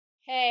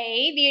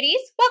Hey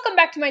beauties, welcome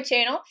back to my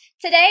channel.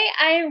 Today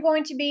I am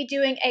going to be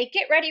doing a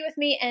get ready with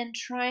me and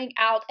trying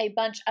out a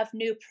bunch of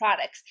new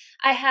products.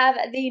 I have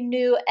the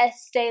new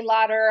Estee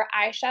Lauder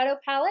eyeshadow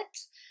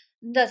palette.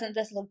 Doesn't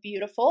this look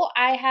beautiful?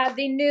 I have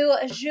the new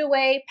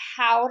JOUER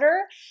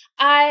powder.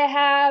 I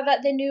have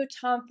the new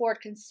Tom Ford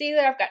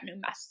concealer. I've got new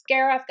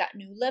mascara. I've got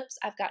new lips.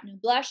 I've got new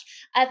blush.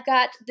 I've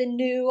got the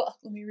new,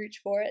 let me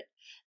reach for it,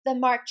 the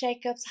Marc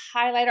Jacobs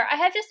highlighter. I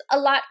have just a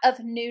lot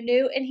of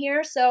new in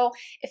here. So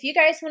if you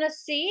guys want to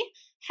see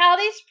how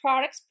these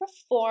products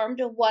performed,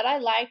 what I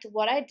liked,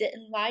 what I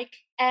didn't like,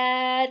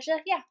 and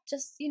yeah,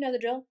 just you know the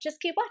drill. Just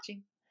keep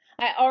watching.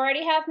 I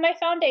already have my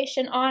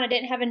foundation on. I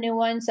didn't have a new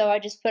one, so I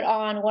just put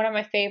on one of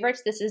my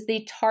favorites. This is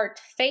the Tarte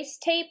Face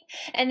Tape,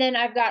 and then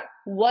I've got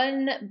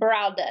one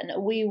brow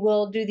done. We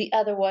will do the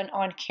other one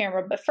on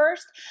camera, but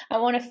first I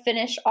want to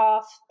finish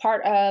off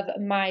part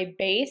of my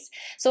base.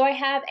 So I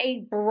have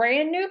a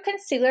brand new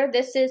concealer.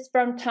 This is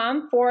from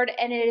Tom Ford,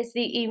 and it is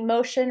the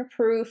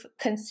Emotion-Proof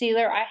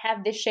Concealer. I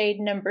have the shade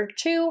number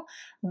 2,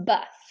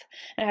 Buff,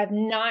 and I have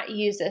not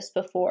used this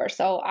before,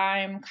 so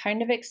I'm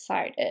kind of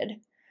excited.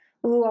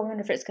 Ooh, I wonder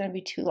if it's going to be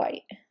too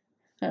light.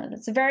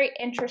 It's a very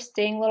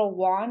interesting little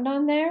wand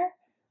on there.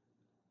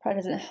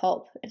 Probably doesn't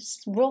help.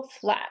 It's real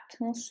flat.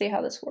 Let's see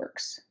how this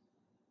works.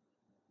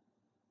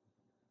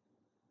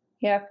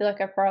 Yeah, I feel like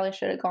I probably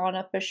should have gone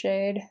up a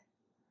shade.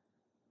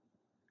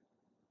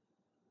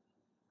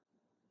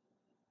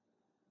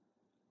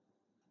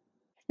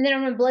 And then I'm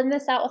going to blend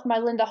this out with my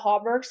Linda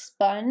Hallberg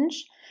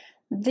sponge.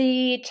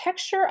 The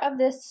texture of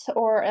this,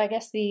 or I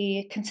guess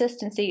the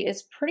consistency,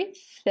 is pretty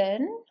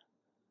thin.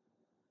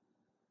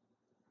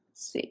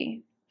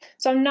 See.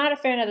 So I'm not a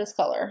fan of this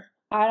color.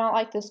 I don't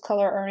like this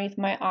color underneath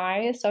my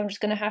eyes, so I'm just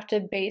going to have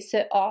to base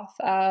it off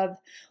of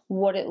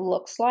what it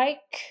looks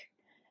like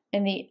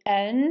in the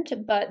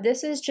end, but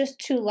this is just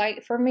too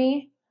light for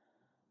me.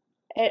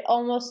 It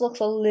almost looks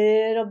a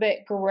little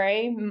bit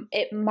gray.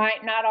 It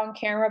might not on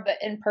camera, but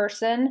in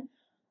person,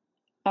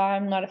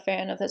 I'm not a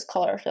fan of this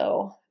color.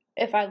 So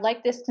if I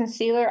like this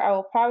concealer, I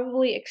will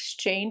probably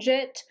exchange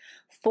it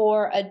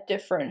for a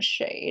different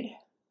shade.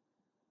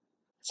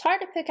 It's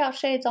hard to pick out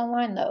shades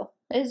online though.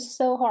 It is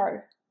so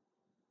hard.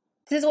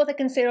 This is what the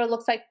concealer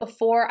looks like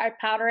before I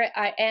powder it.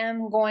 I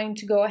am going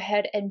to go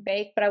ahead and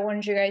bake, but I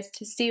wanted you guys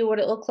to see what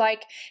it looked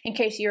like in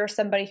case you're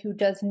somebody who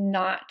does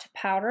not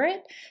powder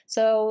it.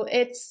 So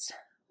it's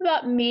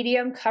about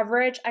medium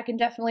coverage. I can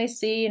definitely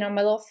see, you know,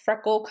 my little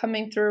freckle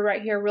coming through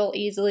right here real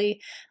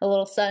easily, a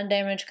little sun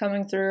damage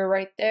coming through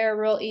right there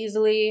real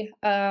easily.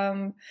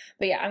 But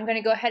yeah, I'm going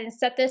to go ahead and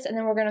set this, and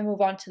then we're going to move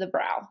on to the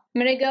brow.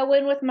 I'm going to go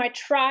in with my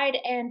tried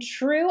and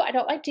true. I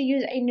don't like to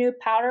use a new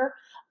powder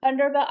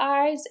under the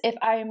eyes if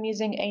I am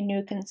using a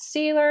new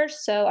concealer,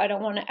 so I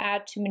don't want to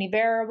add too many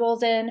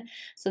variables in.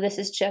 So this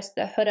is just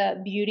the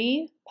Huda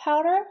Beauty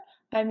powder.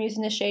 I'm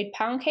using the shade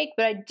Pound Cake,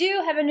 but I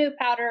do have a new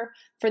powder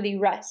for the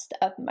rest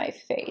of my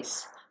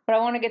face. But I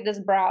want to get this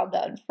brow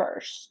done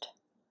first.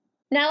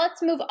 Now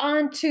let's move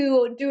on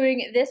to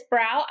doing this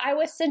brow. I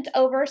was sent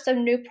over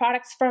some new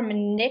products from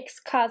NYX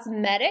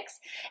Cosmetics,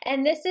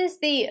 and this is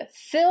the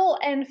Fill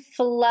and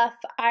Fluff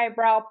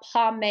Eyebrow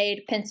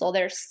Pomade Pencil.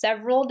 There's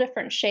several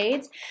different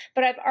shades,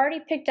 but I've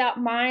already picked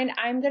out mine.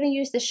 I'm going to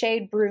use the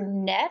shade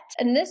Brunette,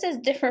 and this is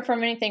different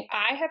from anything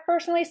I have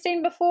personally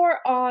seen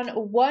before. On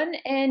one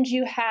end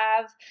you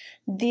have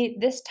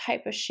this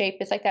type of shape.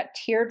 It's like that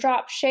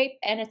teardrop shape,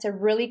 and it's a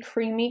really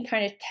creamy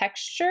kind of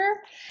texture.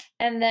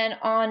 And then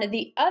on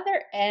the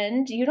other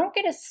end, you don't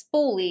get a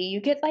spoolie,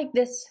 you get like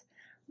this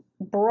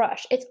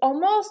brush. It's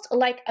almost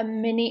like a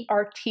mini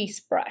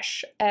Artiste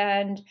brush.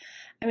 And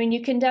I mean,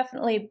 you can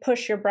definitely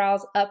push your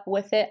brows up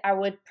with it. I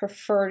would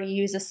prefer to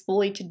use a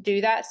spoolie to do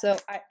that. So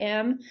I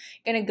am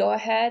gonna go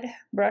ahead,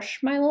 brush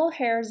my little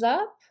hairs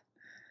up.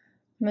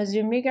 I'm gonna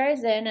zoom you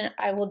guys in, and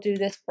I will do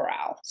this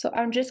brow. So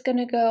I'm just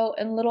gonna go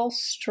in little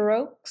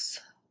strokes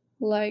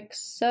like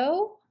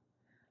so.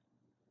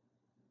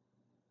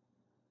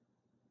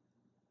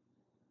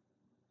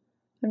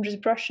 I'm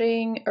just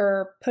brushing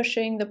or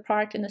pushing the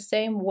product in the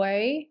same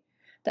way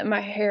that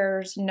my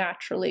hairs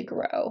naturally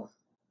grow.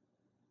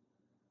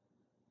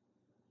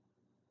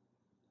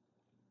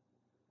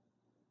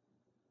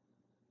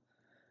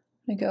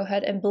 I'm gonna go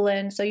ahead and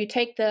blend. So you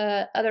take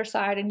the other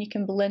side and you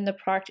can blend the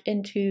product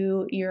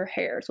into your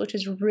hairs, which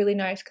is really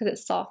nice because it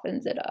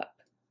softens it up.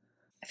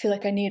 I feel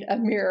like I need a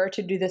mirror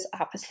to do this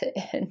opposite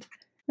end.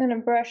 I'm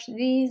gonna brush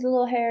these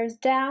little hairs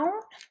down.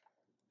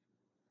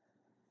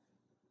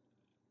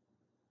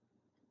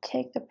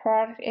 Take the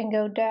product and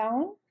go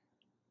down.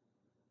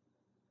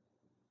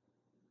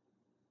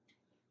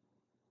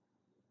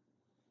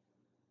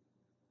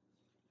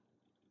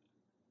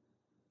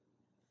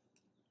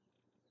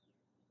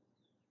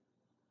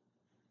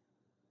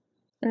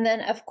 And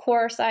then of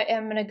course I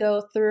am going to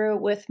go through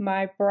with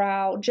my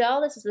brow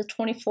gel. This is the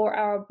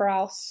 24-hour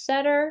brow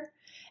setter.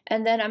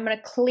 And then I'm going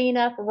to clean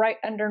up right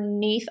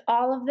underneath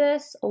all of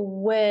this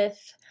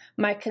with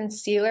my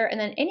concealer, and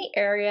then any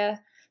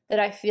area that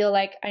I feel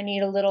like I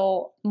need a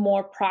little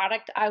more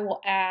product, I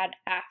will add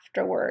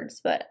afterwards,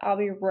 but I'll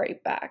be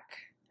right back.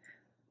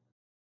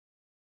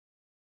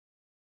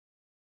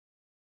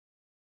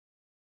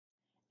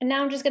 And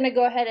now I'm just gonna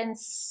go ahead and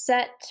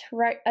set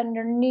right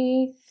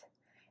underneath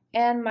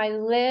and my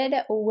lid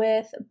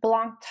with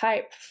Blanc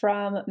Type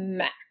from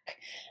MAC.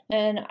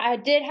 And I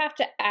did have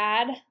to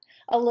add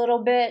a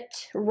little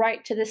bit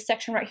right to this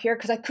section right here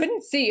because I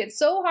couldn't see. It's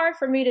so hard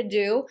for me to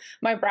do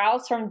my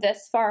brows from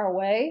this far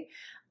away.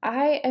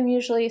 I am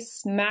usually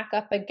smack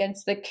up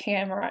against the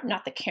camera,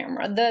 not the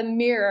camera, the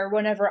mirror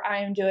whenever I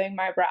am doing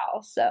my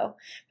brows. So,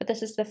 but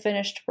this is the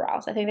finished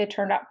brows. I think they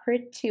turned out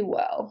pretty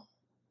well.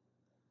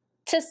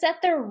 To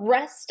set the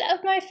rest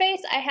of my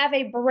face, I have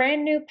a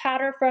brand new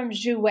powder from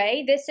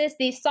JOUER. This is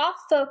the Soft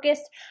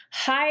Focused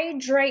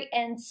Hydrate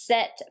and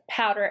Set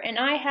powder, and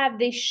I have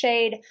the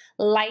shade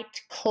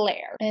Light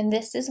Clair. And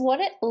this is what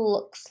it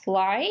looks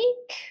like.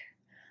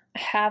 I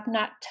have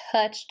not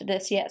touched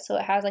this yet, so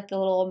it has like the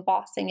little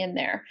embossing in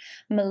there.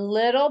 I'm a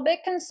little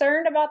bit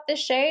concerned about this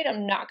shade,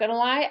 I'm not gonna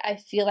lie. I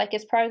feel like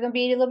it's probably gonna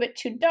be a little bit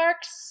too dark,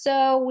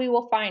 so we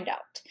will find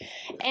out.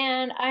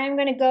 And I'm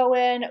gonna go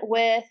in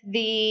with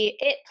the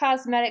IT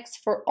Cosmetics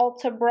for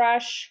Ulta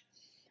brush.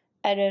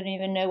 I don't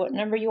even know what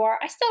number you are.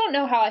 I still don't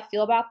know how I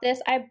feel about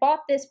this. I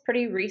bought this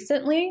pretty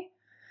recently,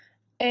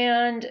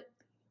 and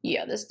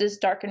yeah, this is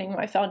darkening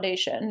my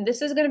foundation.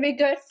 This is gonna be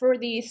good for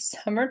the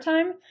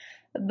summertime,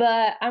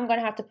 but I'm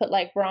gonna have to put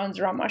like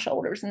bronzer on my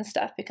shoulders and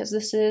stuff because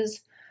this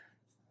is,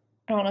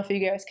 I don't know if you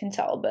guys can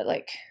tell, but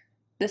like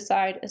this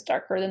side is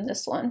darker than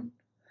this one.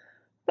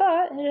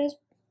 But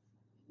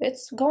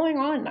it's going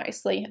on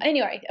nicely.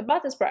 Anyway,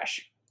 about this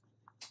brush,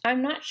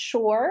 I'm not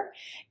sure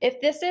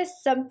if this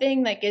is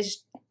something like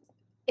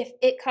if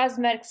IT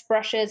Cosmetics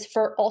brushes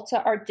for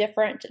Ulta are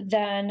different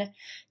than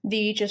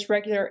the just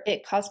regular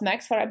IT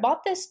Cosmetics, but I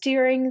bought this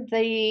during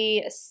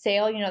the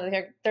sale, you know,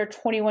 their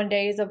 21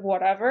 days of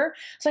whatever.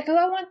 It's like,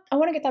 oh, I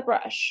want to get that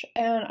brush,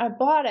 and I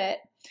bought it,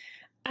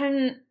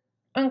 and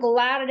I'm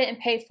glad I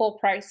didn't pay full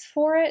price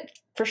for it,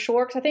 for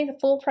sure, because I think the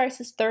full price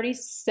is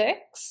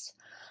 $36,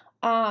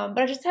 but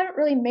I just haven't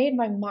really made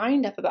my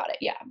mind up about it.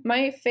 Yeah,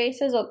 my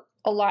face is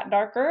a lot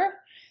darker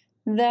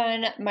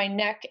than my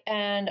neck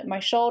and my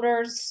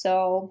shoulders,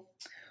 so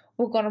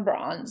we're gonna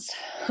bronze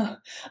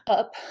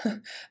up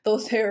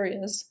those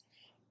areas.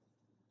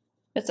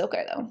 It's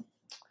okay though.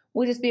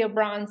 We'll just be a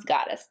bronze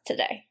goddess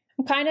today.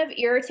 I'm kind of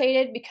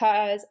irritated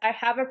because I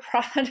have a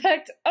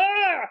product,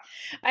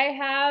 I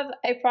have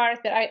a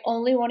product that I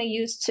only want to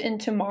use in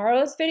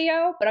tomorrow's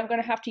video, but I'm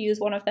going to have to use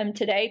one of them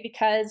today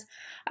because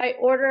I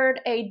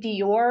ordered a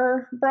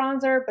Dior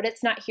bronzer, but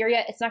it's not here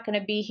yet. It's not going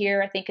to be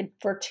here, I think,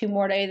 for 2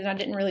 more days, and I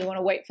didn't really want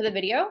to wait for the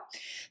video.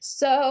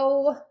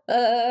 So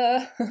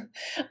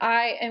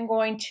I am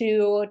going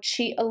to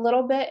cheat a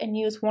little bit and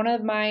use one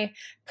of my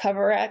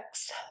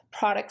CoverX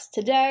products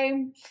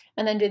today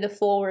and then do the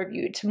full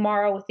review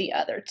tomorrow with the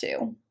other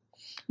 2.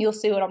 You'll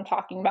see what I'm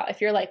talking about. If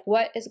you're like,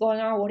 what is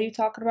going on? What are you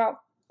talking about?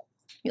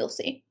 You'll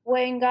see.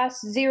 Weighing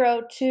GOSS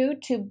 02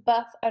 to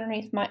buff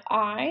underneath my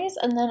eyes,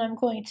 and then I'm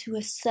going to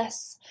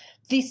assess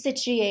the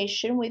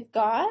situation we've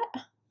got.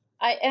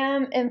 I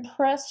am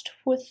impressed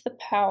with the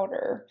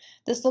powder.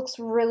 This looks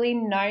really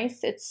nice.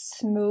 It's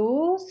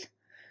smooth.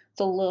 It's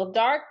a little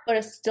dark, but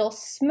it's still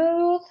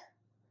smooth.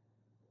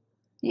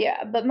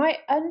 Yeah, but my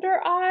under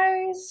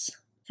eyes,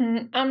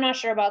 I'm not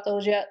sure about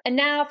those yet. And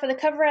now for the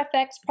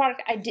CoverFX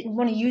product I didn't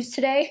want to use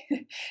today.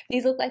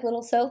 These look like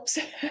little soaps.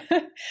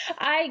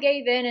 I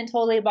gave in and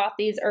totally bought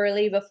these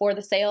early before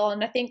the sale,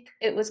 and I think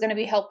it was going to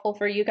be helpful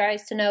for you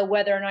guys to know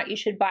whether or not you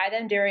should buy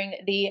them during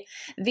the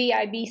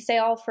VIB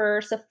sale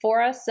for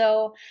Sephora.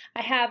 So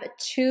I have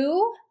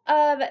 2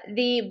 of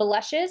the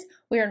blushes.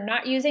 We are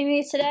not using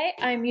these today.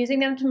 I'm using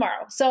them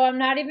tomorrow. So I'm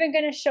not even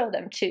going to show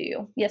them to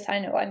you. Yes, I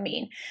know, I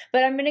mean.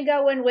 But I'm going to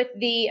go in with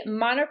the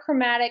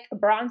Monochromatic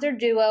Bronzer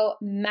Duo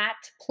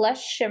Matte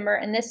Plus Shimmer.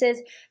 And this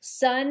is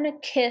Sun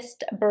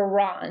Kissed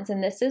Bronze.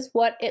 And this is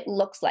what it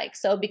looks like.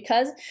 So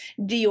because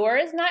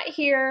Dior is not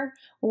here,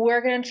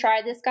 we're going to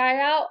try this guy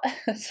out.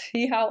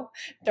 See how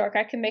dark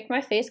I can make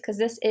my face, because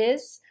this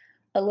is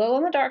a little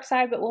on the dark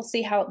side, but we'll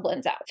see how it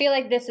blends out. I feel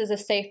like this is a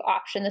safe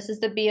option. This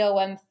is the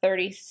BOM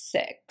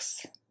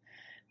 36. Let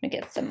me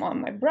get some on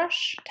my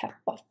brush,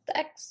 tap off the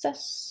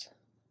excess.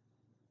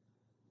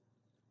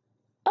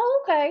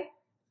 Oh, okay.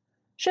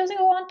 She doesn't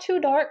go on too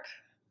dark.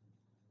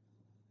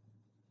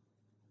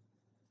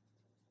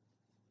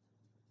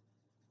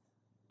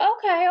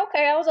 Okay,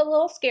 I was a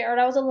little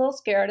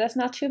scared. That's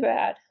not too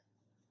bad.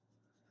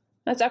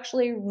 That's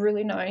actually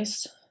really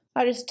nice.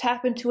 I just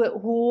tap into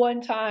it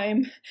one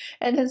time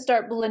and then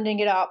start blending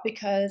it out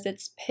because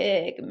it's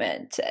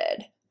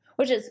pigmented,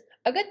 which is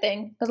a good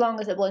thing as long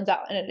as it blends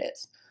out, and it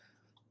is.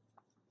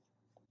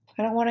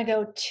 I don't want to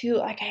go too,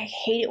 like, I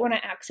hate it when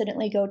I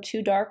accidentally go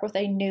too dark with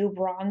a new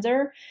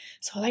bronzer,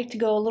 so I like to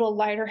go a little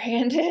lighter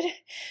handed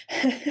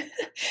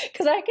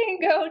because I can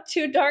go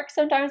too dark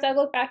sometimes. I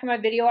look back at my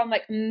video, I'm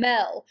like,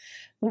 Mel,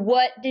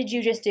 what did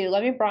you just do?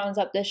 Let me bronze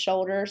up this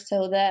shoulder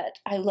so that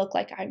I look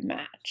like I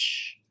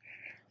match.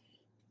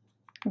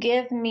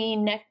 Give me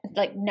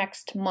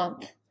next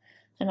month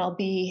and I'll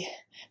be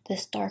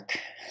this dark.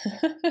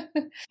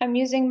 I'm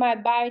using my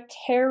by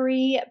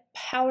Terry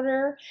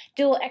powder,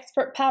 Dual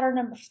Expert Powder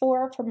number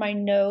 4 for my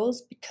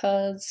nose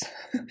because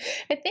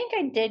I think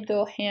I did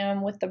go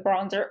ham with the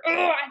bronzer. Ugh,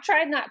 I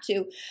tried not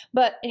to,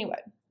 but anyway,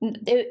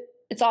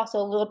 it's also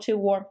a little too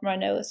warm for my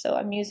nose, so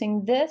I'm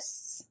using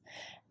this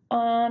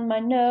on my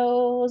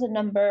nose,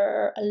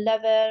 number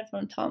 11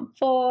 from Tom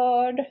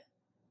Ford.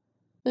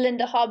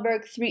 Linda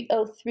Hallberg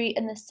 303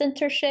 in the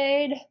center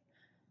shade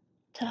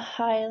to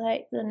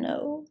highlight the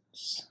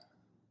nose.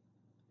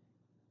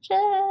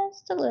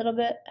 Just a little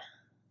bit.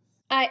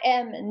 I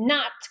am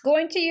not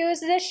going to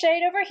use this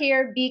shade over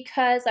here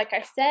because, like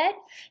I said,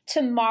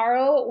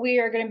 tomorrow we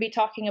are going to be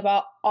talking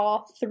about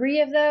all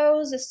 3 of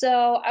those.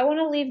 So I want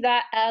to leave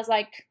that as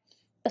like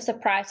a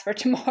surprise for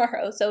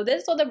tomorrow. So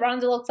this is what the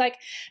bronzer looks like.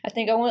 I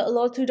think I went a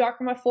little too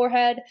dark on my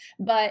forehead,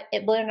 but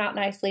it blended out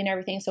nicely and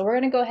everything. So we're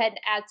gonna go ahead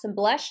and add some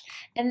blush.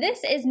 And this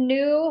is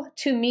new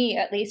to me,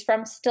 at least,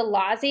 from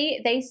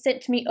STILAZZI. They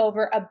sent me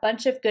over a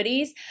bunch of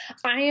goodies.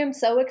 I am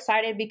so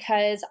excited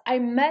because I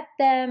met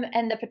them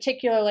and the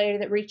particular lady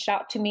that reached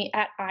out to me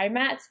at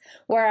IMATS,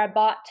 where I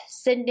bought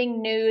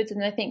Sending Nudes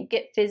and I think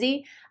Get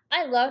Fizzy.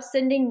 I love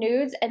sending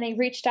nudes, and they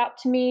reached out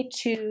to me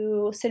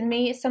to send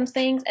me some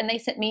things, and they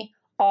sent me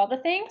all the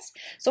things.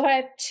 So I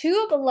have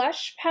 2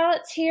 blush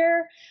palettes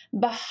here.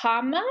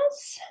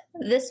 Bahamas,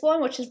 this one,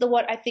 which is the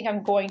one I think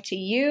I'm going to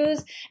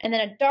use, and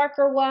then a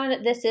darker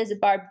one. This is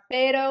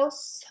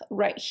Barbados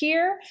right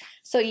here.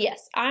 So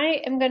yes,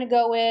 I am going to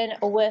go in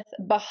with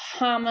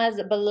Bahamas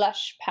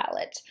blush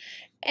palette.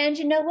 And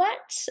you know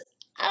what?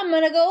 I'm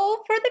going to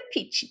go for the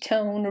peachy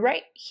tone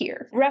right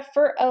here.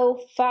 Refer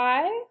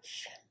 05.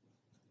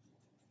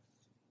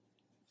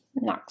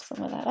 Knock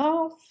some of that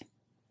off.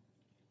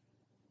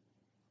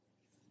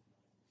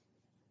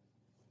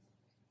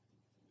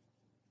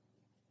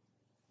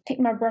 I think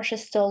my brush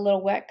is still a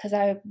little wet because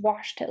I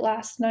washed it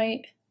last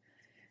night.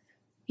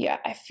 Yeah,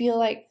 I feel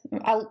like,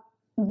 I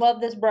love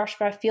this brush,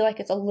 but I feel like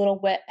it's a little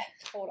wet.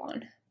 Hold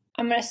on.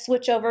 I'm going to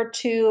switch over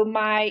to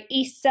my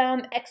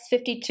ESTEE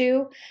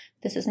X52.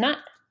 This is not,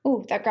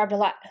 ooh, that grabbed a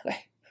lot.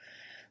 Okay.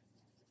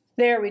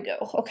 There we go.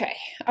 Okay.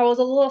 I was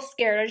a little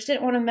scared. I just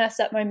didn't want to mess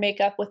up my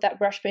makeup with that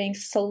brush being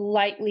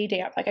slightly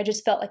damp. Like I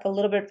just felt like a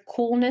little bit of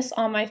coolness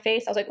on my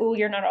face. I was like, ooh,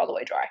 you're not all the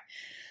way dry.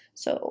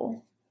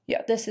 So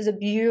yeah, this is a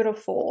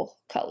beautiful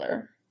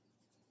color.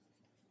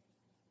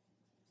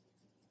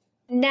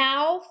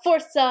 Now for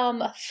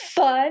some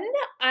fun.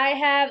 I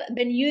have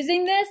been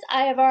using this.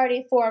 I have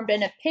already formed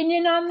an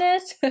opinion on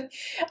this.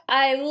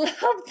 I love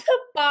the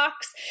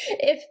box.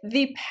 If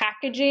the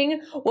packaging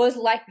was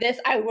like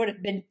this, I would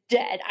have been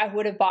dead. I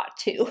would have bought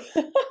 2.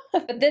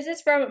 But this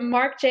is from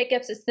Marc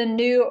Jacobs. It's the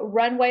new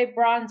Runway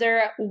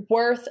bronzer,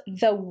 Worth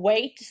the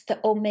Wait. It's the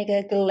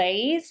Omega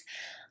Glaze.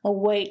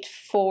 Wait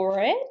for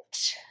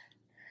it.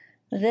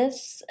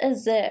 This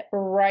is it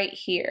right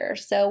here.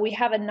 So we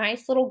have a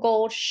nice little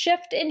gold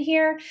shift in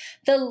here.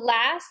 The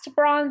last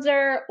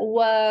bronzer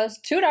was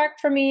too dark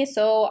for me,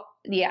 so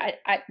yeah,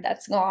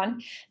 that's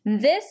gone.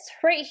 This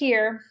right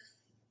here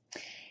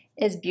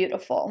is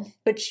beautiful,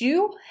 but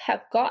you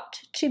have got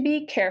to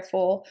be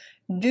careful.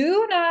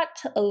 Do not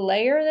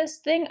layer this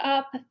thing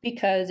up,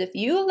 because if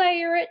you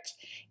layer it,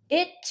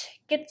 it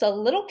gets a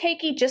little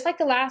cakey, just like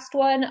the last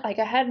one. Like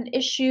I had an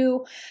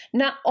issue,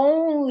 not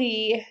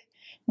only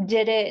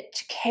did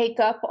it cake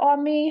up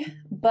on me,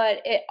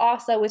 but it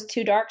also was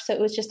too dark, so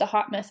it was just a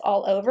hot mess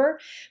all over.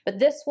 But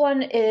this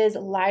one is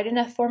light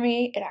enough for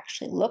me. It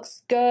actually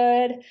looks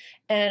good,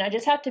 and I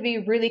just have to be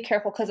really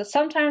careful because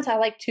sometimes I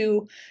like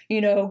to, you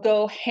know,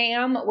 go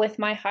ham with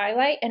my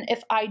highlight, and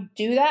if I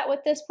do that with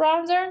this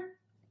bronzer,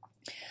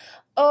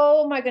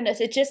 oh my goodness,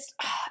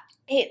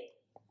 it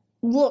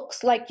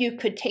looks like you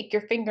could take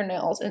your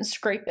fingernails and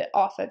scrape it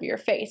off of your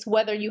face,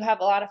 whether you have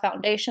a lot of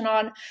foundation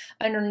on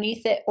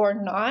underneath it or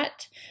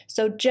not.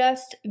 So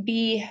just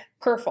be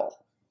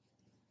careful.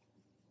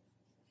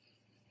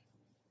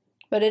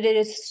 But it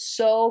is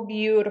so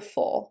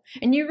beautiful.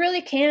 And you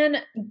really can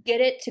get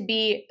it to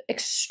be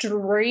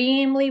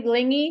extremely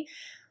blingy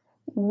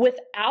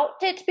without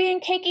it being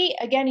cakey.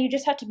 Again, you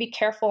just have to be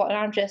careful, and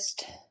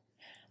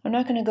I'm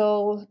not gonna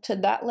go to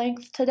that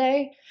length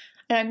today.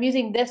 And I'm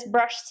using this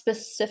brush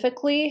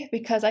specifically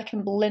because I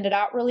can blend it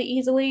out really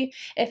easily.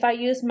 If I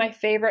use my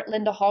favorite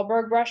Linda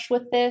Hallberg brush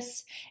with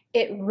this,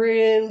 it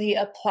really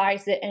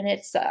applies it, and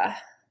it's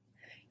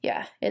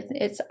yeah,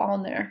 it's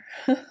on there.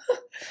 I'm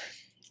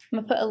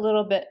gonna put a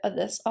little bit of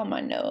this on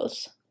my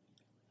nose.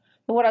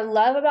 But what I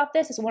love about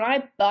this is when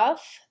I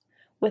buff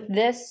with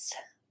this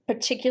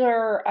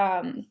particular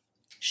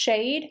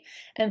shade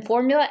and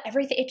formula,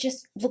 everything, it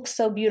just looks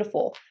so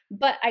beautiful.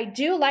 But I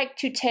do like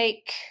to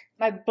take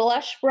my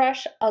blush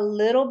brush, a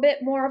little bit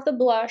more of the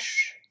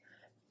blush,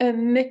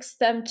 and mix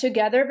them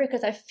together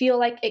because I feel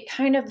like it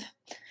kind of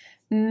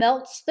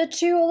melts the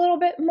two a little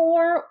bit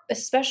more,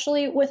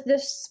 especially with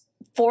this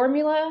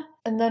formula.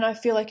 And then I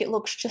feel like it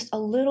looks just a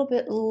little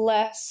bit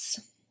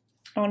less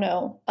I don't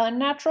know,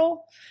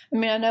 unnatural. I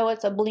mean, I know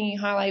it's a blingy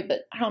highlight,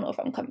 but I don't know if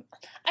I'm coming.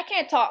 I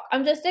can't talk.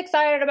 I'm just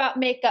excited about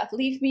makeup.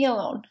 Leave me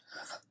alone.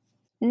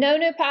 No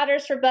new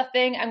powders for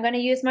buffing. I'm going to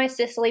use my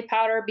Sicily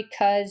powder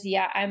because,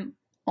 yeah, I'm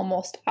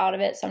almost out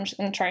of it. So I'm just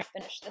going to try and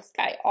finish this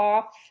guy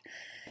off.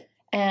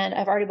 And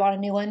I've already bought a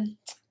new one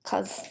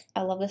because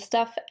I love this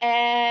stuff.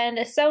 And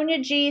a Sonia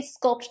G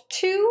Sculpt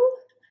 2.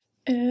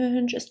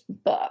 And just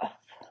buff.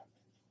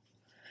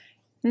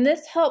 And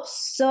this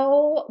helps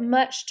so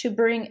much to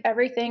bring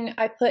everything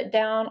I put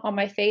down on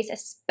my face,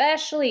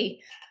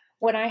 especially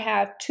when I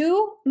have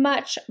too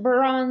much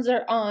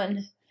bronzer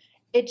on.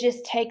 It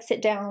just takes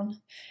it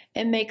down.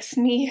 It makes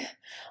me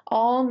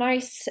all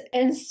nice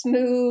and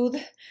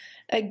smooth.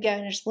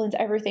 Again, it just blends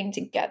everything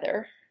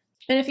together.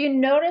 And if you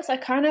notice, I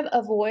kind of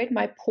avoid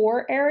my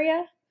pore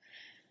area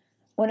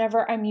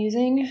whenever I'm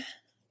using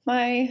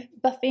my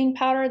buffing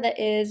powder that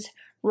is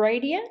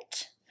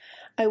Radiant.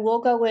 I will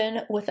go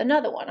in with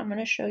another one. I'm going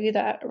to show you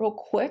that real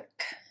quick.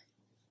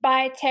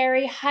 By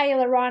Terry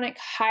Hyaluronic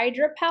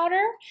Hydra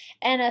Powder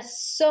and a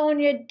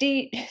Sonia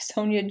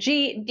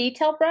G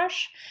Detail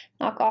Brush.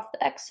 Knock off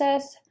the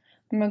excess.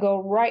 I'm going to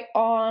go right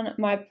on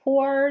my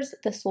pores.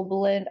 This will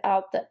blend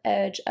out the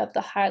edge of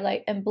the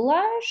highlight and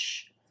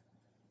blush.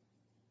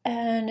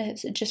 And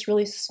it just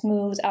really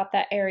smooths out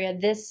that area.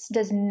 This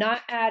does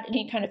not add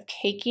any kind of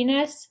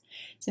cakiness.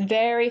 It's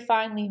very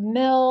finely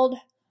milled.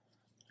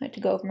 I like to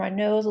go over my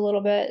nose a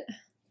little bit.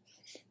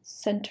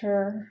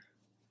 Center.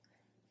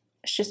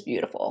 It's just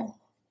beautiful.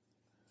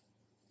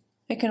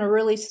 It can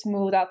really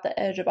smooth out the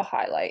edge of a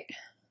highlight.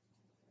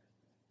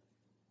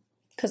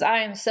 Because I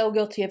am so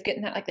guilty of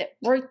getting that like that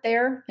right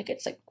there. Like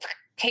it's like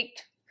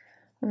caked.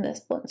 And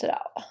this blends it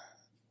out.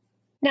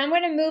 Now I'm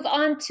going to move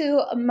on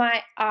to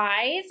my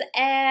eyes.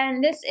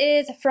 And this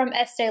is from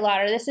Estee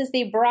Lauder. This is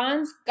the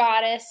Bronze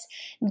Goddess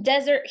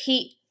Desert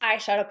Heat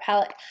eyeshadow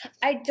palette.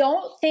 I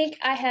don't think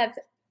I have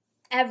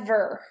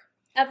ever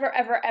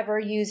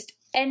used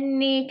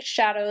any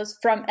shadows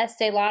from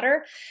Estee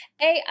Lauder.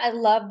 I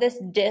love this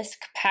disc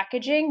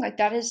packaging. Like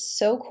that is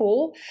so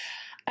cool.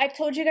 I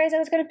told you guys I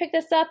was going to pick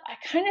this up. I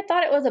kind of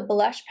thought it was a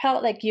blush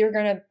palette, like you're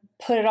going to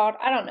put it on.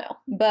 I don't know,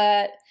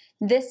 but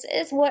this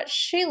is what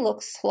she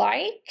looks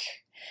like.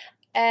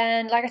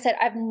 And like I said,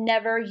 I've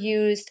never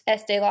used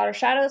Estee Lauder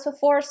shadows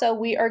before, so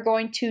we are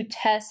going to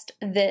test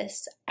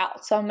this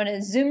out. So I'm going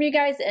to zoom you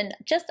guys in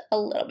just a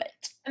little bit.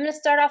 I'm going to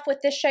start off with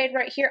this shade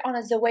right here on a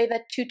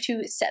Zoeva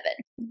 227.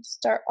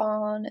 Start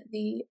on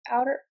the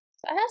outer.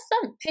 I have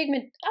some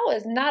pigment. I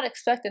was not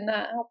expecting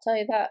that. I'll tell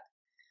you that.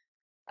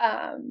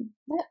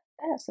 That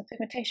has some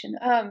pigmentation.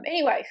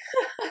 Anyway,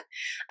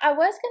 I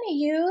was going to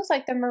use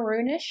like the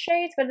maroonish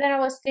shades, but then I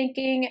was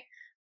thinking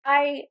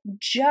I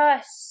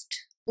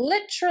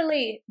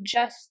literally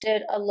just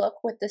did a look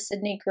with the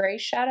Sydney Gray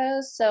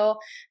shadows, so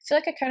I feel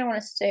like I kind of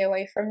want to stay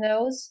away from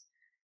those,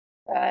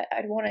 but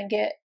I'd want to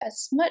get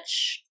as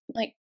much,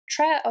 like,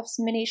 try out as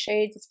many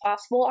shades as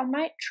possible. I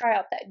might try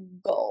out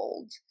that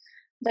gold.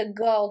 The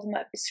gold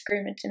might be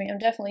screaming to me. I'm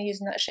definitely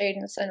using that shade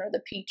in the center of the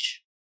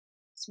peach.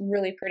 It's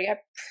really pretty. I'm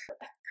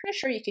pretty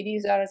sure you could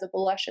use that as a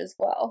blush as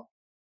well.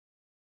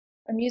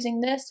 I'm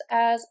using this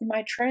as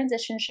my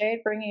transition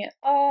shade, bringing it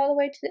all the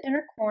way to the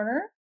inner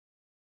corner.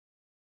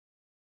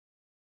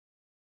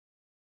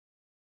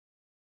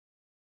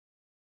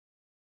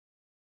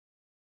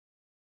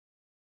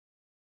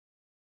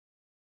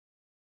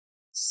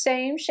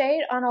 Same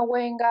shade on a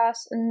Wayne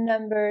Goss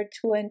number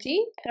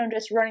 20, and I'm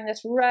just running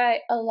this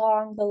right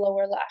along the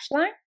lower lash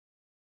line.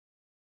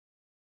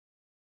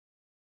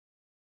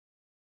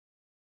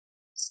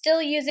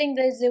 Still using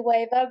the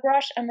Zoeva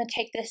brush, I'm going to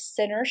take this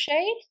center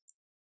shade.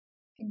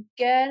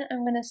 Again,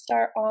 I'm going to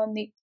start on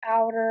the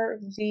outer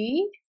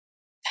V.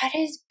 That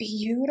is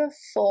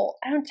beautiful.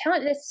 I'm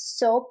telling you, it's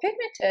so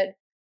pigmented.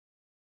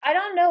 I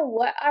don't know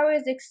what I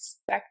was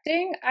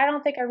expecting. I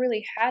don't think I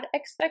really had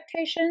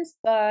expectations,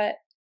 but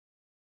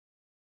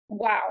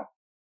wow.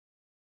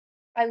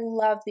 I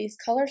love these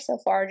colors so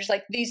far. Just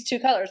like these two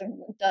colors, I'm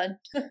done.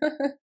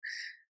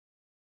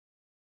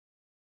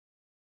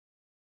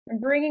 I'm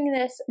bringing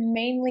this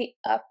mainly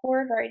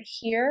upward right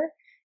here,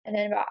 and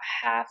then about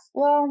half,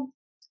 well,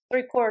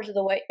 3/4 of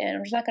the way in.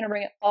 I'm just not going to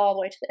bring it all the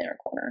way to the inner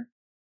corner.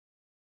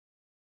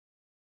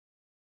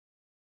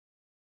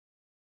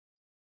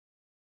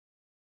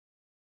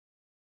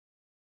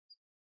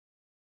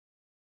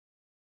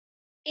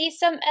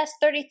 Esum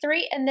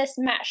S33 in this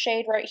matte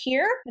shade right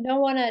here. I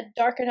don't want to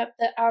darken up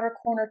the outer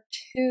corner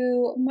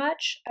too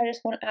much. I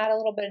just want to add a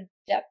little bit of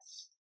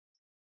depth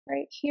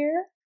right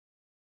here.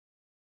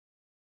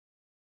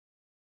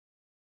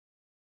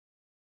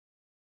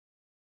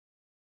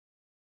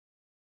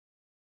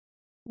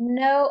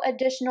 No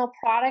additional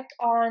product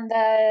on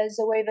the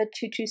Zoeva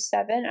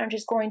 227. I'm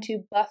just going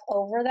to buff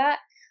over that.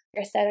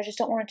 Like I said, I just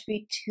don't want it to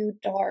be too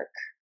dark.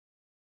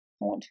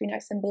 I want it to be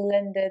nice and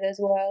blended as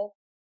well.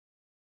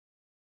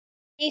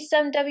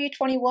 Esum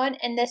W21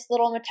 in this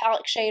little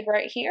metallic shade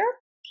right here.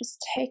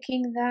 Just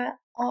taking that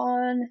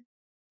on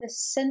the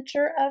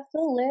center of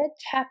the lid,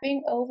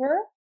 tapping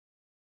over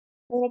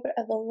a little bit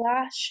of the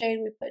last shade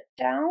we put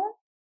down.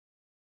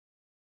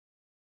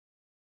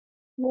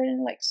 We're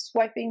in like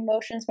swiping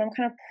motions, but I'm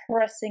kind of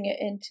pressing it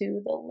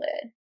into the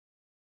lid.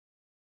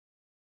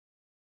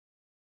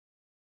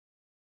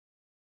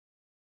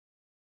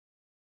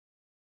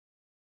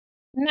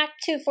 MAC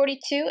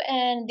 242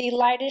 and the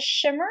lightest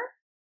shimmer.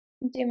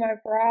 Do my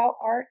brow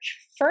arch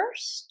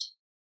first.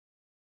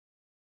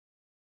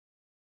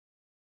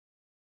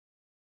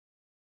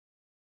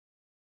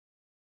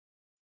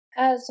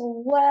 As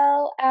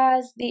well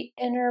as the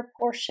inner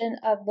portion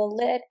of the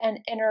lid and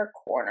inner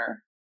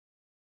corner.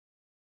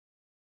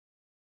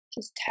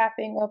 Just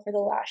tapping over the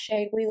last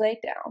shade we laid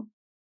down.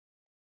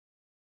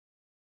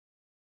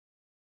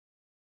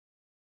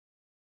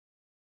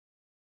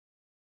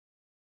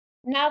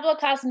 NABLA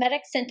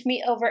Cosmetics sent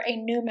me over a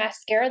new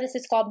mascara. This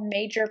is called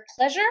Major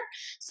Pleasure.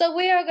 So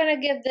we are going to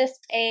give this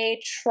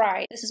a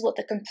try. This is what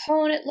the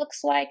component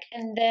looks like,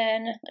 and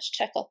then let's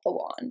check out the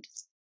wand.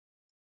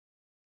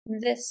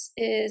 This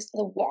is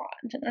the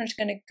wand, and I'm just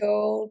going to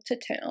go to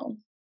town.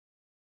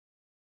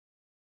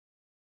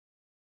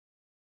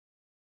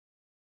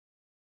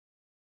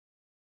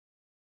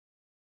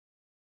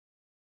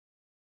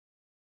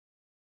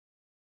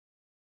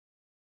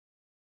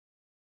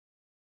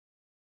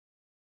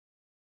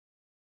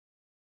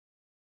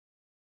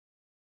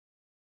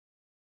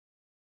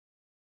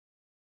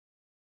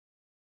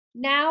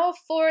 Now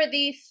for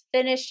the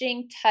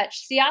finishing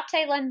touch.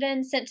 Ciate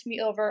London sent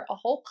me over a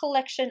whole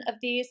collection of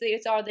these.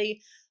 These are the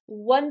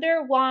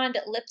Wonder Wand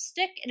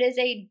lipstick. It is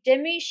a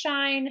demi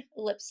shine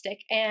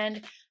lipstick, and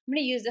I'm going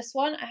to use this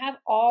one. I have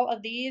all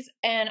of these,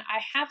 and I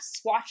have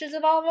swatches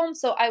of all of them,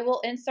 so I will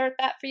insert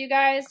that for you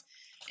guys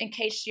in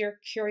case you're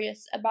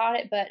curious about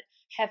it, but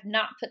have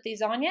not put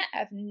these on yet. I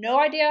have no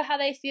idea how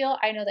they feel.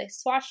 I know they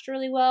swatched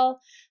really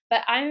well,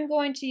 but I'm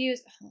going to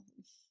use...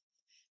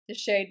 The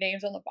shade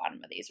names on the bottom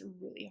of these are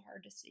really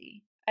hard to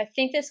see. I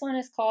think this one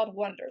is called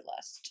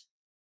Wonderlust.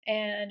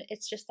 And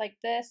it's just like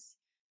this.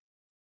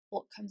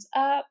 Well, it comes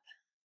up.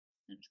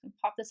 I'm just going to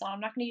pop this on. I'm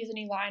not going to use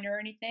any liner or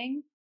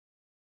anything.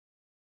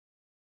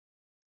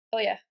 Oh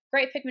yeah,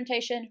 great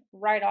pigmentation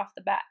right off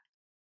the bat.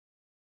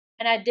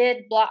 And I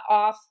did blot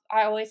off.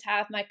 I always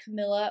have my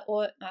Camilla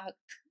or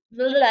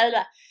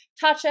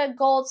Tatcha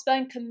Gold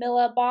Spun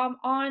Camilla Balm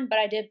on, but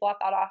I did blot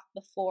that off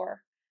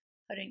before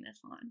putting this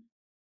on.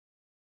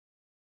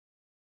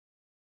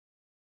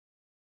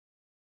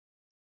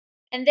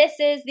 And this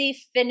is the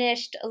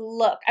finished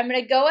look. I'm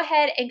going to go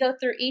ahead and go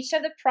through each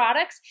of the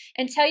products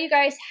and tell you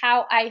guys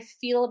how I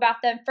feel about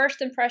them. First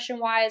impression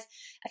wise,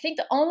 I think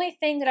the only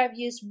thing that I've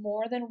used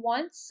more than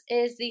once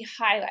is the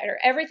highlighter.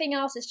 Everything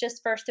else is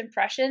just first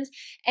impressions.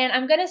 And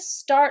I'm going to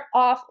start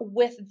off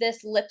with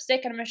this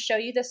lipstick, and I'm going to show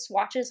you the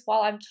swatches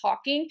while I'm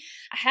talking.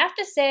 I have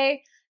to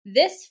say,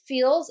 this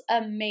feels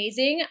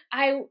amazing.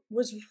 I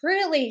was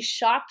really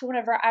shocked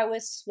whenever I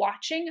was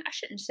swatching. I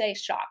shouldn't say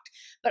shocked,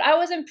 but I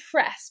was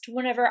impressed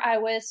whenever I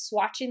was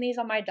swatching these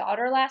on my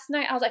daughter last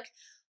night. I was like,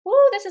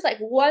 ooh, this is like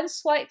one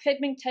swipe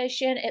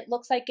pigmentation. It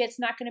looks like it's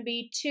not going to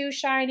be too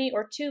shiny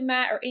or too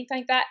matte or anything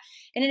like that.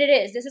 And it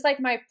is. This is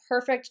like my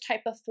perfect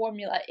type of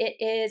formula. It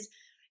is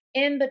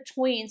in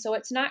between, so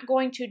it's not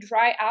going to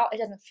dry out. It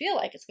doesn't feel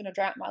like it's going to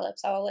dry out my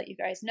lips, I will let you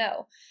guys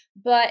know,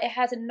 but it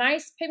has a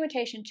nice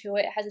pigmentation to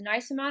it. It has a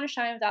nice amount of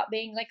shine without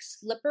being like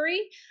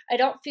slippery. I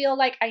don't feel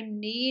like I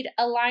need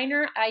a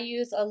liner. I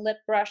use a lip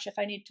brush if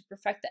I need to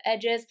perfect the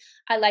edges.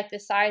 I like the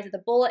size of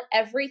the bullet,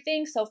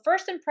 everything. So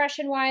first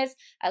impression wise,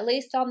 at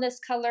least on this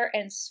color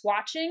and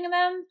swatching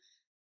them,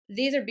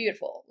 these are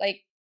beautiful.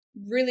 Like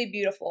really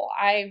beautiful.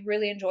 I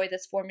really enjoy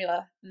this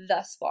formula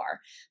thus far.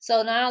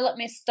 So now let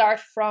me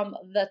start from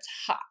the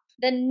top.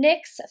 The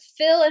NYX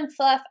Fill and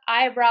Fluff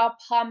Eyebrow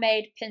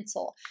Pomade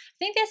Pencil. I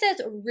think this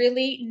is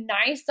really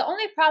nice. The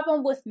only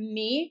problem with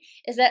me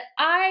is that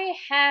I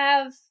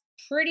have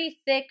pretty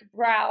thick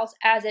brows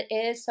as it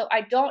is, so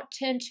I don't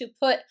tend to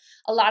put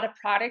a lot of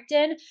product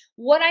in.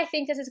 What I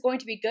think this is going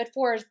to be good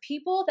for is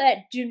people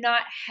that do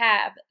not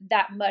have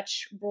that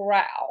much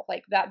brow,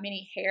 like that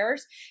many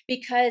hairs,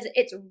 because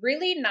it's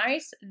really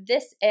nice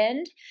this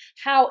end,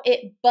 how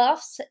it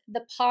buffs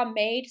the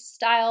pomade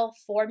style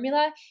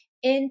formula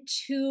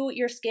into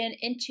your skin,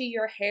 into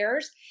your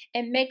hairs,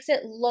 and makes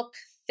it look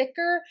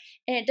thicker,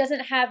 and it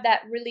doesn't have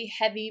that really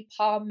heavy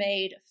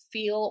pomade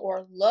feel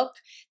or look.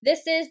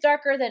 This is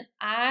darker than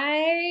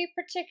I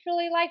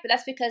particularly like, but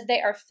that's because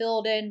they are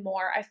filled in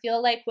more. I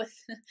feel like with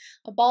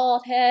a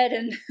bald head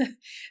and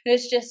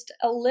it's just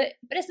a little,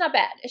 but it's not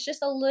bad. It's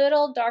just a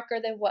little darker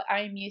than what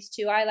I'm used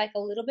to. I like a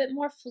little bit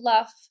more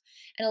fluff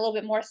and a little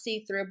bit more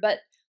see-through, but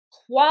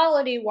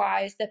quality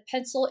wise, the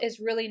pencil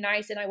is really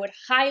nice, and I would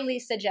highly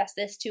suggest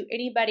this to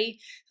anybody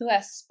who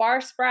has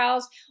sparse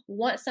brows,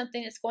 wants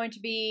something that's going to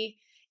be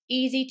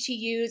easy to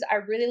use. I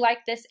really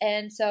like this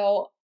end,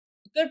 so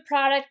good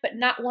product, but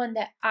not one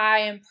that I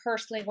am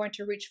personally going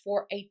to reach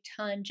for a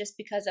ton just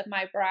because of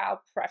my brow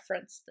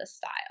preference, the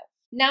style.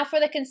 Now for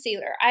the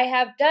concealer. I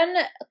have done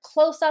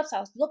close-ups. I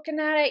was looking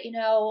at it, you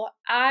know,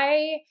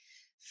 I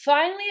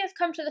finally have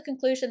come to the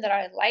conclusion that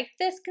I like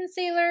this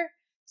concealer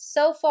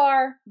so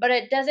far, but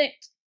it doesn't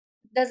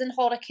doesn't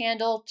hold a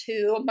candle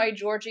to my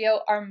Giorgio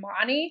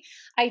Armani.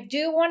 I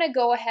do want to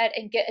go ahead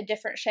and get a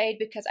different shade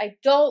because I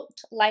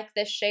don't like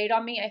this shade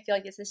on me. I feel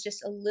like this is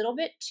just a little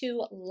bit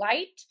too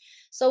light.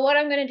 So what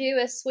I'm going to do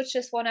is switch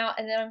this one out,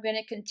 and then I'm going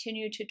to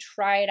continue to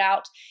try it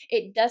out.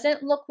 It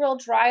doesn't look real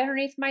dry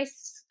underneath my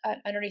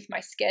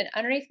skin,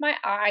 underneath my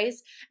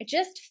eyes. I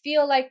just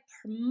feel like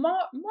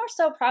more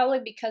so probably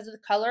because of the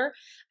color,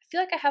 I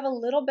feel like I have a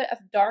little bit of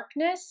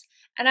darkness,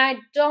 and I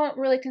don't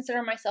really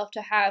consider myself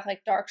to have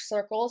like dark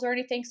circles or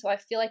anything, so I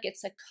feel like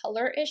it's a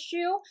color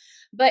issue,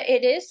 but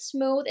it is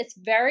smooth. It's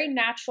very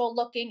natural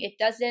looking. It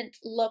doesn't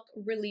look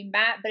really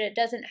matte, but it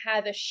doesn't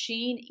have a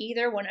sheen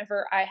either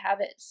whenever I have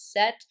it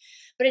set,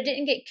 but it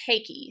didn't get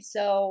cakey.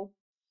 So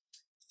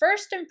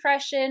first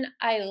impression,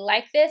 I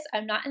like this.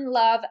 I'm not in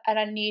love, and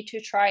I need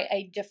to try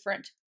a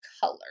different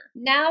color.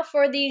 Now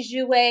for the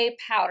JOUER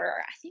powder.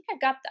 I think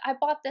I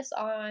bought this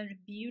on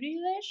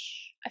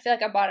Beautyish. I feel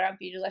like I bought it on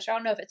Beautyish. I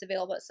don't know if it's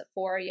available at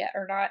Sephora yet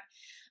or not.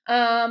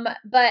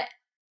 But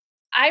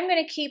I'm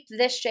gonna keep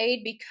this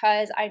shade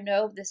because I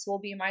know this will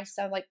be my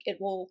it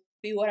will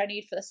be what I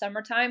need for the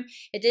summertime.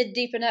 It did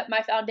deepen up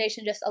my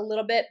foundation just a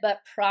little bit, but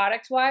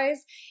product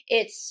wise,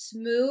 it's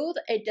smooth.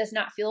 It does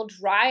not feel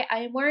dry. I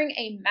am wearing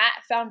a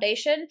matte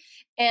foundation,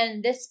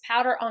 and this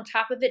powder on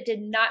top of it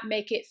did not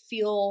make it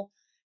feel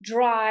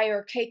dry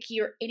or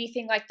cakey or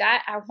anything like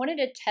that. I wanted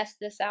to test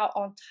this out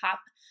on top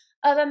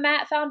of a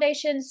matte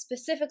foundation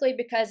specifically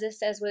because this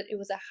says it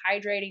was a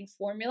hydrating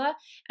formula,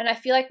 and I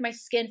feel like my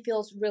skin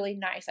feels really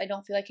nice. I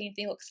don't feel like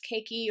anything looks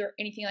cakey or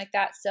anything like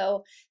that.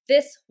 So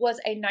this is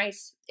a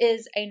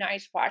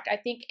nice product. I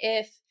think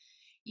if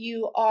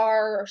you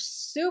are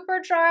super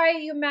dry,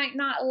 you might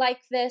not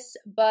like this,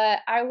 but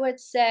I would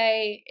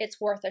say it's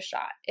worth a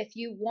shot. If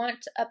you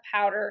want a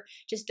powder,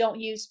 just don't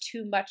use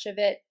too much of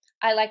it.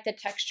 I like the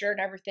texture and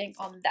everything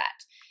on that.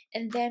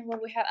 And then what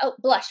do we have? Oh,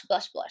 blush.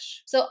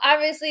 So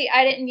obviously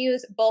I didn't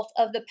use both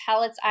of the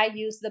palettes. I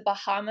used the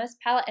Bahamas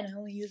palette, and I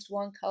only used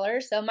one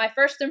color. So my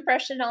first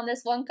impression on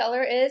this one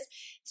color is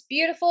it's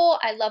beautiful.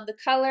 I love the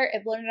color.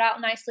 It blended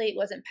out nicely. It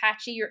wasn't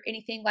patchy or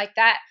anything like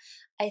that.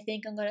 I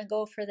think I'm going to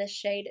go for this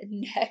shade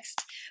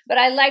next. But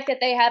I like that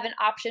they have an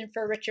option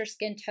for richer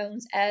skin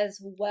tones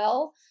as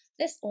well.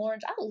 This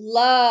orange, I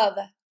love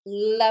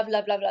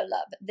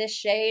this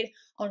shade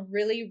on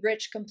really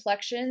rich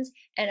complexions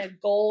and a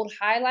gold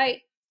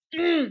highlight.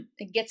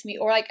 It gets me,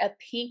 or like a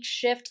pink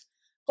shift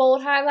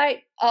gold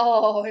highlight.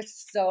 Oh,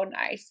 it's so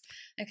nice.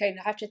 Okay,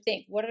 now I have to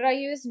think, what did I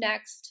use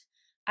next?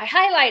 I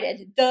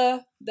highlighted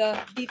the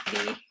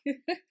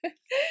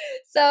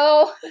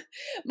So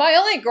my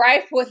only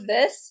gripe with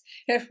this,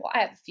 well, I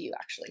have a few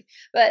actually,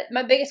 but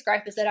my biggest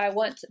gripe is that I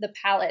want the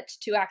palette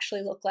to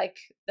actually look like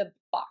the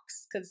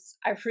box because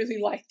I really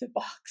like the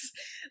box.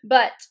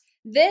 But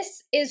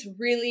this is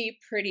really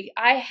pretty.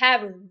 I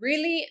have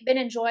really been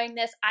enjoying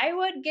this. I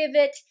would give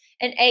it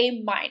an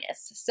A-.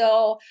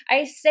 So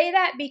I say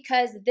that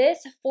because this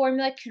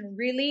formula can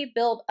really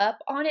build up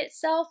on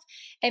itself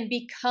and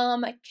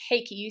become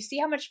cakey. You see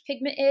how much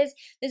pigment is?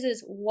 This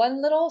is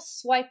one little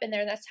swipe in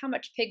there, and that's how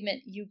much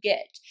pigment you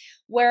get.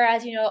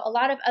 Whereas, you know, a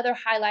lot of other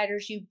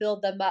highlighters, you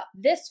build them up.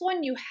 This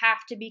one you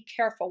have to be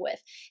careful with,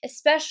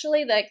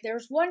 especially like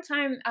there's one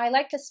time I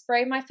like to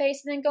spray my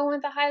face and then go in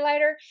with the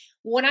highlighter.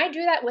 When I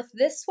do that with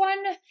this one,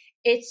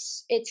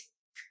 it's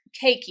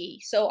cakey.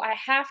 So I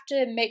have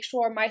to make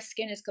sure my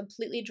skin is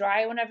completely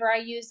dry whenever I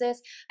use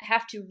this. I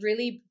have to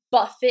really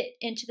buff it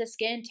into the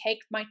skin, take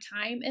my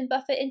time and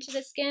buff it into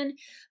the skin.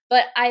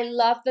 But I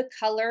love the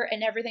color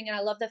and everything, and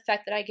I love the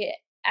fact that I get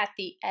at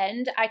the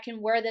end. I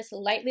can wear this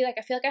lightly. Like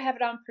I feel like I have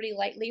it on pretty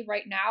lightly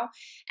right now,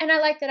 and I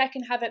like that I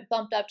can have it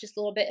bumped up just a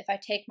little bit if I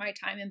take my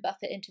time and buff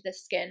it into the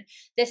skin.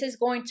 This is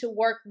going to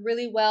work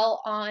really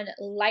well on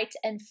light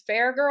and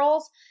fair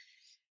girls.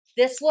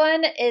 This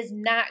one is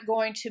not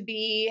going to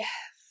be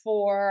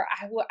for,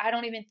 I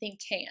don't even think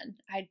tan.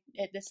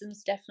 This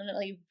is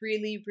definitely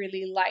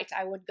really light.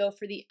 I would go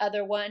for the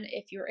other one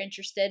if you're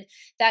interested.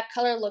 That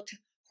color looked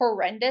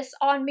horrendous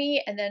on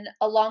me, and then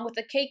along with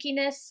the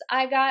cakiness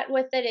I got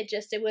with it,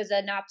 it was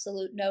an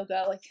absolute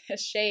no-go. Like the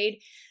shade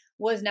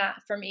was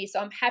not for me, so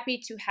I'm happy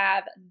to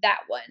have that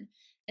one.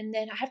 And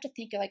then I have to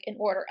think like in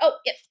order. Oh,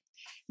 yep.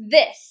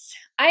 This.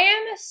 I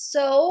am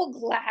so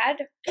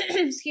glad,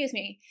 excuse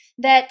me,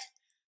 that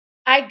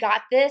I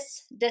got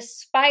this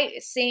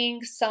despite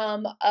seeing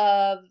some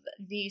of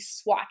these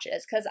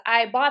swatches, because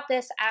I bought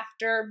this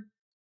after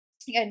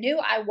I knew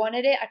I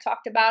wanted it. I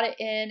talked about it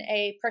in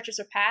a purchase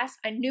or pass.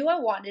 I knew I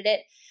wanted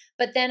it,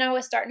 but then I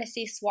was starting to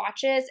see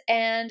swatches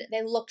and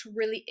they looked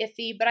really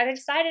iffy, but I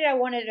decided I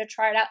wanted to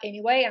try it out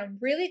anyway, and I'm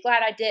really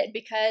glad I did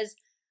because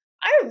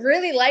I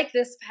really like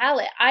this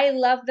palette. I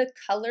love the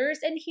colors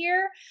in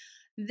here.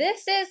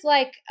 This is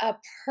like a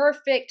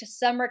perfect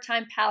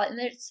summertime palette, and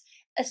it's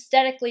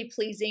aesthetically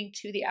pleasing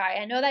to the eye.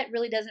 I know that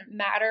really doesn't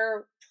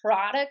matter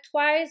product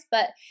wise,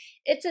 but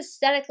it's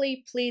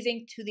aesthetically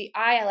pleasing to the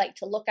eye. I like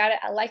to look at it.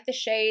 I like the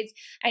shades.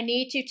 I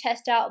need to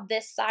test out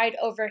this side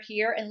over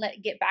here and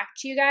get back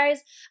to you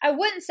guys. I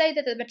wouldn't say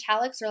that the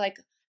metallics are like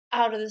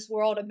out of this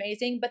world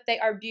amazing, but they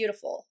are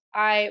beautiful.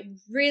 I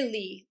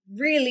really,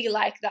 really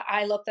like the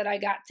eye look that I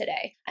got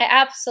today. I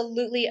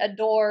absolutely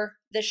adore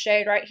this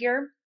shade right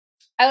here.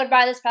 I would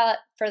buy this palette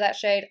for that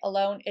shade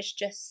alone. It's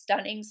just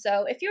stunning.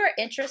 So if you are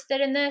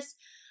interested in this,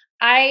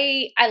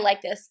 I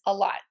like this a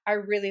lot. I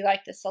really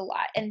like this a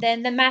lot. And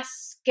then the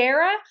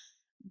mascara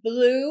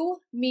blew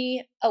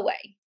me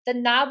away. The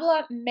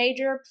NABLA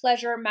Major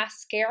Pleasure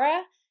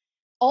Mascara.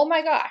 Oh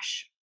my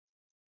gosh.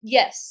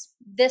 Yes,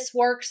 this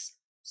works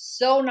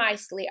so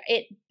nicely.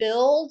 It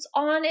builds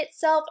on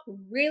itself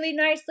really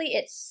nicely.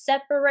 It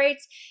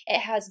separates. It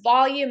has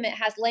volume. It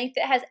has length.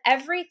 It has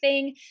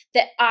everything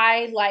that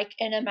I like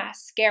in a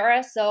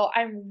mascara. So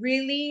I'm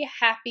really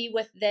happy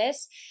with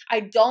this. I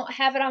don't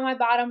have it on my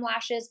bottom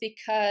lashes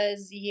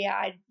because, yeah,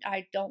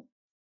 I don't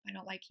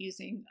like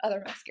using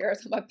other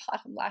mascaras on my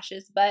bottom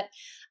lashes, but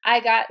I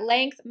got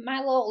length. My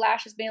little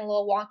lash is being a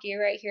little wonky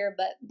right here,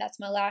 but that's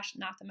my lash,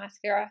 not the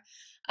mascara.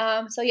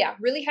 So yeah,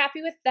 really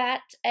happy with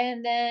that.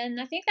 And then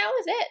I think that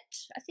was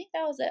it.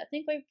 I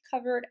think we've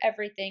covered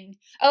everything.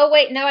 Oh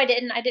wait, no, I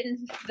didn't.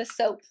 The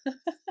soap.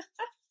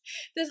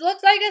 This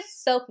looks like a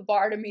soap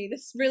bar to me.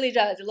 This really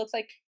does. It looks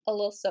like a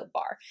little soap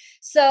bar.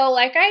 So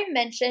like I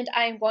mentioned,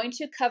 I'm going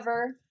to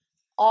cover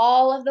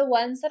all of the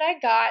ones that I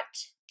got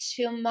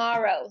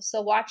tomorrow.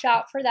 So watch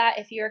out for that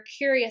if you're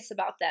curious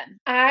about them.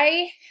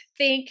 I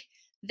think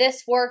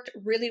this worked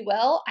really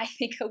well. I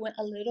think I went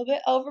a little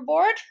bit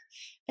overboard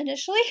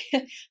initially.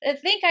 I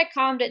think I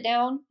calmed it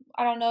down.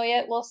 I don't know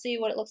yet. We'll see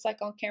what it looks like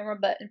on camera,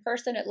 but in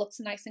person it looks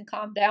nice and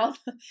calmed down.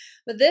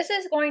 But this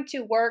is going to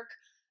work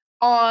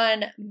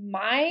on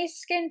my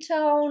skin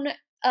tone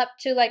up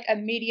to like a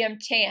medium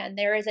tan.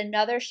 There is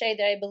another shade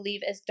that I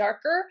believe is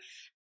darker.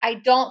 I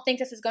don't think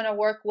this is going to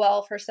work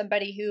well for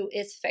somebody who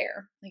is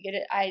fair.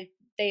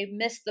 They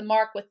missed the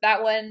mark with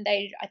that one.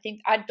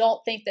 I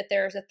don't think that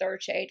there's a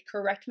third shade.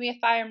 Correct me if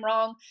I am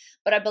wrong,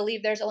 but I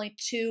believe there's only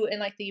 2 in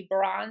like the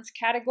bronze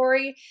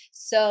category.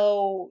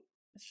 So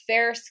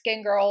fair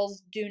skin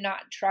girls, do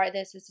not try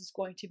this. This is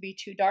going to be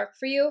too dark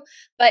for you,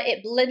 but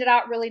it blended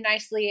out really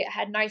nicely. It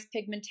had nice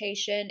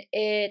pigmentation.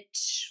 It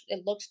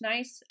looked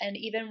nice, and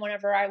even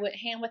whenever I went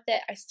hand with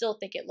it, I still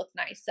think it looked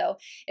nice. So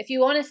if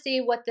you want to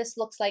see what this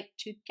looks like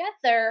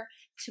together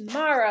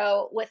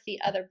tomorrow with the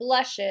other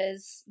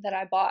blushes that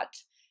I bought,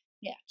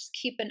 yeah, just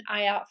keep an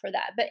eye out for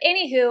that. But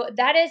anywho,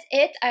 that is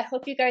it. I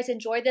hope you guys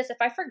enjoyed this. If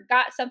I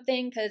forgot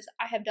something, because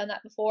I have done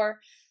that before,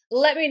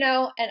 let me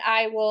know and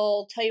I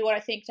will tell you what I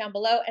think down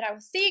below, and I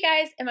will see you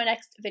guys in my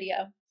next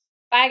video.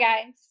 Bye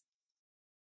guys.